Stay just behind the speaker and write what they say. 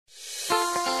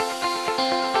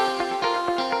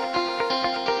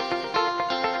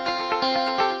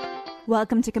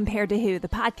Welcome to Compared to Who, the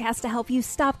podcast to help you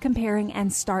stop comparing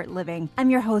and start living. I'm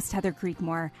your host, Heather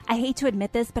Creekmore. I hate to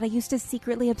admit this, but I used to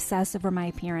secretly obsess over my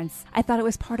appearance. I thought it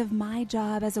was part of my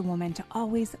job as a woman to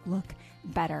always look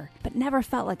better, but never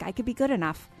felt like I could be good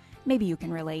enough. Maybe you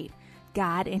can relate.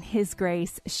 God, in His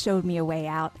grace, showed me a way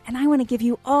out, and I want to give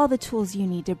you all the tools you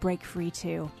need to break free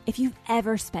too. If you've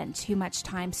ever spent too much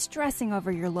time stressing over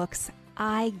your looks,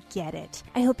 I get it.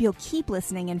 I hope you'll keep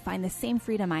listening and find the same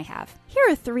freedom I have. Here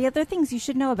are 3 other things you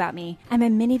should know about me. I'm a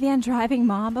minivan driving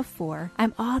mom of 4.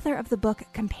 I'm author of the book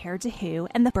Compared to Who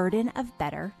and the Burden of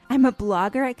Better. I'm a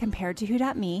blogger at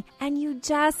comparedtowho.me, and you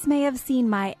just may have seen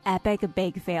my epic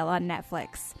bake fail on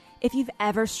Netflix. If you've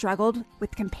ever struggled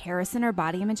with comparison or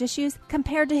body image issues,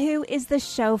 Compared to Who is the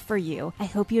show for you. I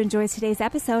hope you enjoyed today's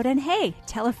episode, and hey,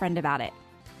 tell a friend about it.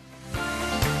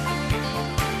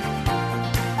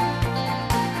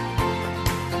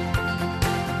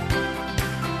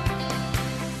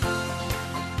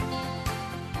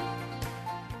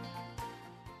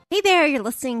 Hey there, you're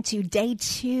listening to day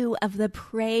 2 of the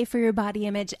Pray for Your Body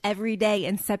Image Every Day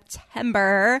in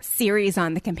September series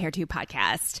on the Compared to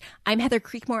podcast. I'm Heather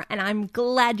Creekmore, and I'm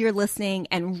glad you're listening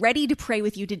and ready to pray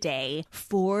with you today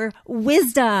for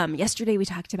wisdom. Yesterday we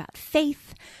talked about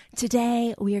faith.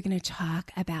 Today we are going to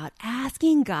talk about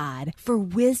asking God for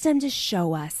wisdom to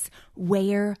show us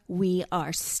where we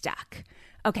are stuck.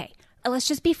 Okay. Let's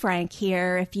just be frank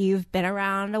here. If you've been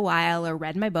around a while or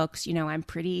read my books, you know I'm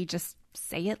pretty just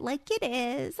say it like it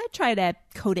is. I try to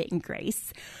coat it in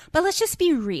grace. But let's just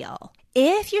be real.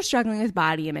 If you're struggling with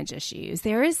body image issues,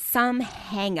 there is some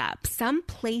hang up, some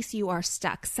place you are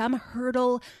stuck, some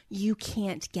hurdle you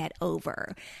can't get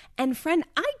over. And friend,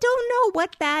 I don't know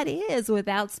what that is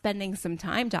without spending some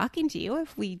time talking to you.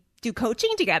 If we do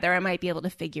coaching together, I might be able to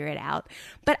figure it out.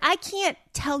 But I can't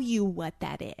tell you what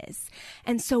that is.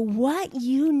 And so what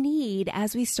you need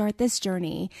as we start this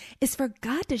journey is for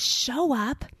God to show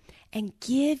up and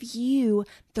give you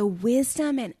the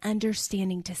wisdom and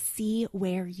understanding to see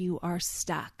where you are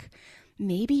stuck.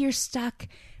 Maybe you're stuck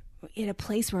in a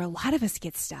place where a lot of us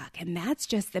get stuck, and that's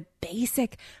just the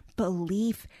basic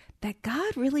belief that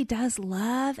God really does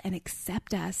love and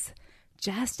accept us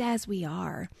just as we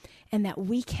are, and that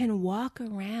we can walk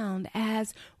around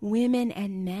as women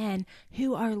and men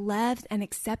who are loved and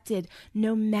accepted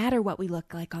no matter what we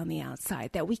look like on the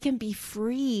outside, that we can be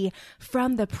free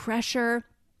from the pressure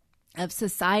of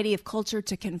society, of culture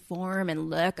to conform and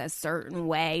look a certain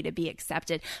way to be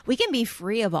accepted. We can be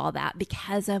free of all that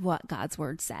because of what God's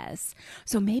word says.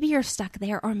 So maybe you're stuck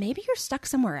there, or maybe you're stuck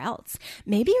somewhere else.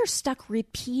 Maybe you're stuck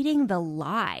repeating the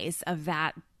lies of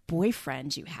that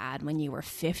boyfriend you had when you were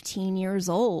 15 years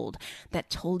old that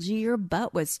told you your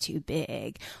butt was too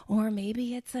big. Or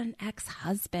maybe it's an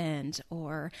ex-husband,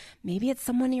 or maybe it's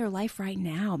someone in your life right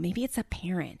now. Maybe it's a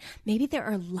parent. Maybe there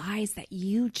are lies that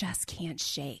you just can't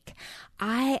shake.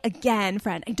 Again,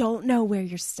 friend, I don't know where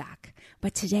you're stuck,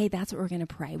 but today that's what we're going to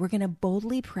pray. We're going to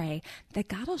boldly pray that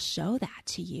God will show that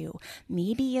to you.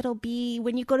 Maybe it'll be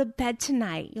when you go to bed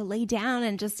tonight, you'll lay down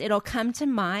and it'll come to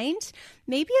mind.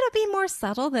 Maybe it'll be more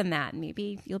subtle than that.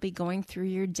 Maybe you'll be going through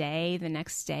your day the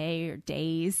next day or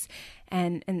days,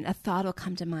 and a thought will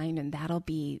come to mind, and that'll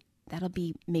be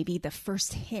maybe the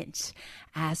first hint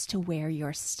as to where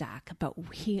you're stuck. But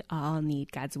we all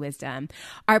need God's wisdom.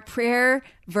 Our prayer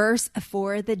verse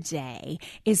for the day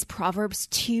is Proverbs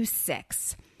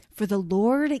 2:6. For the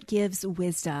Lord gives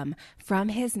wisdom, from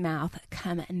His mouth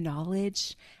come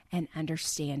knowledge and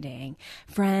understanding.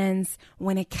 Friends,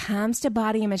 when it comes to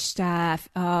body image stuff,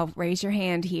 raise your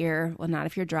hand here. Well, not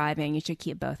if you're driving. You should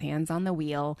keep both hands on the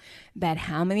wheel. But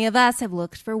how many of us have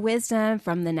looked for wisdom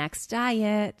from the next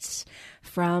diet,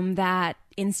 from that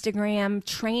Instagram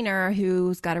trainer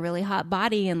who's got a really hot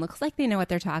body and looks like they know what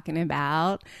they're talking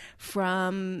about,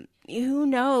 from who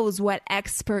knows what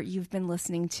expert you've been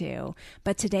listening to.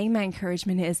 But today my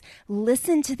encouragement is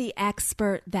listen to the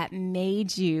expert that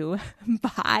made you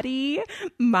body,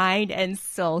 mind, and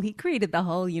soul. He created the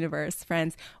whole universe,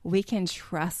 friends. We can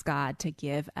trust God to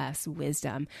give us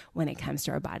wisdom when it comes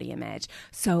to our body image.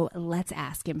 So let's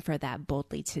ask Him for that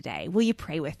boldly today. Will you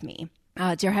pray with me?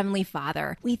 Dear Heavenly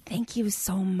Father, we thank you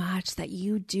so much that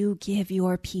you do give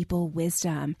your people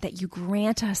wisdom, that you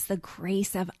grant us the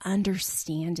grace of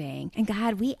understanding. And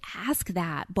God, we ask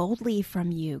that boldly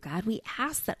from you. God, we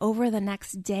ask that over the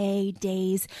next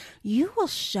days, you will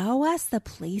show us the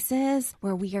places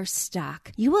where we are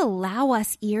stuck. You will allow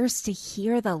us ears to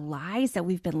hear the lies that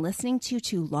we've been listening to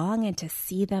too long and to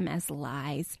see them as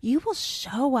lies. You will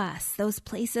show us those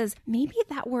places maybe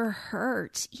that were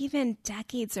hurt even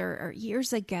decades or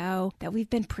years ago that we've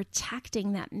been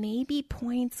protecting, that may be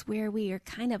points where we are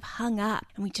kind of hung up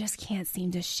and we just can't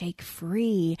seem to shake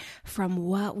free from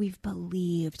what we've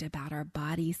believed about our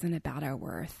bodies and about our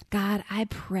worth. God, I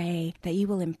pray that you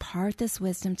will impart this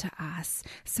wisdom to us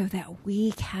so that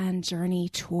we can journey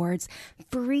towards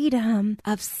freedom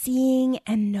of seeing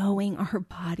and knowing our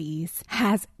bodies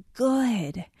as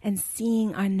good and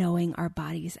seeing and knowing our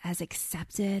bodies as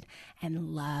accepted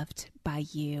and loved by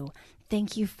you.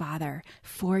 Thank you, Father,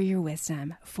 for your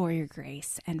wisdom, for your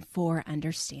grace, and for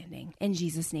understanding. In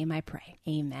Jesus' name I pray.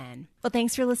 Amen. Well,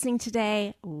 thanks for listening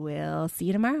today. We'll see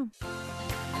you tomorrow.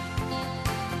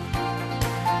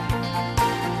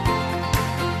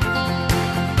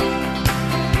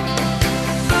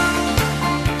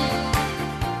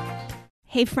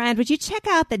 Hey, friend, would you check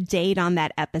out the date on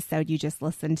that episode you just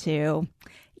listened to?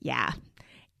 Yeah,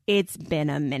 it's been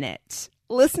a minute.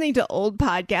 Listening to old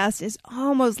podcasts is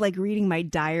almost like reading my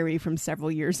diary from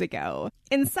several years ago.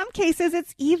 In some cases,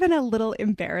 it's even a little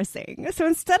embarrassing. So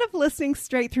instead of listening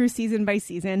straight through season by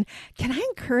season, can I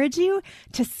encourage you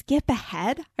to skip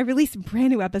ahead? I release brand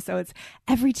new episodes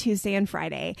every Tuesday and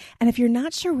Friday. And if you're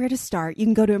not sure where to start, you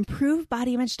can go to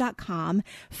improvedbodyimage.com,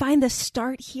 find the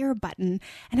Start Here button,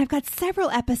 and I've got several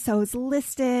episodes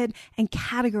listed and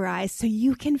categorized so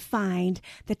you can find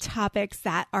the topics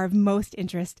that are of most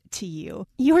interest to you.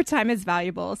 Your time is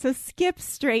valuable, so skip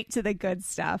straight to the good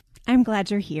stuff. I'm glad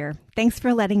you're here. Thanks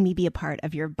for letting me be a part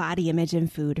of your body image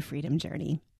and food freedom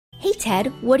journey. Hey,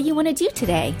 Ted, what do you want to do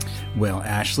today? Well,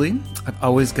 Ashley, I've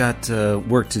always got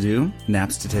work to do,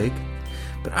 naps to take,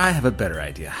 but I have a better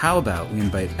idea. How about we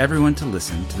invite everyone to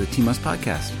listen to the Team Us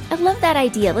podcast? I love that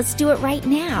idea. Let's do it right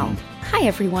now. Hi,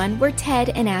 everyone. We're Ted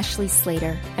and Ashley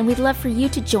Slater, and we'd love for you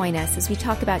to join us as we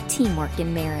talk about teamwork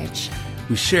in marriage.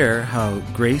 We share how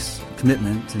grace,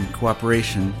 commitment, and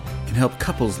cooperation can help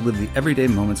couples live the everyday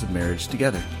moments of marriage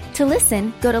together. To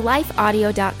listen, go to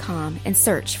lifeaudio.com and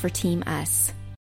search for Team Us.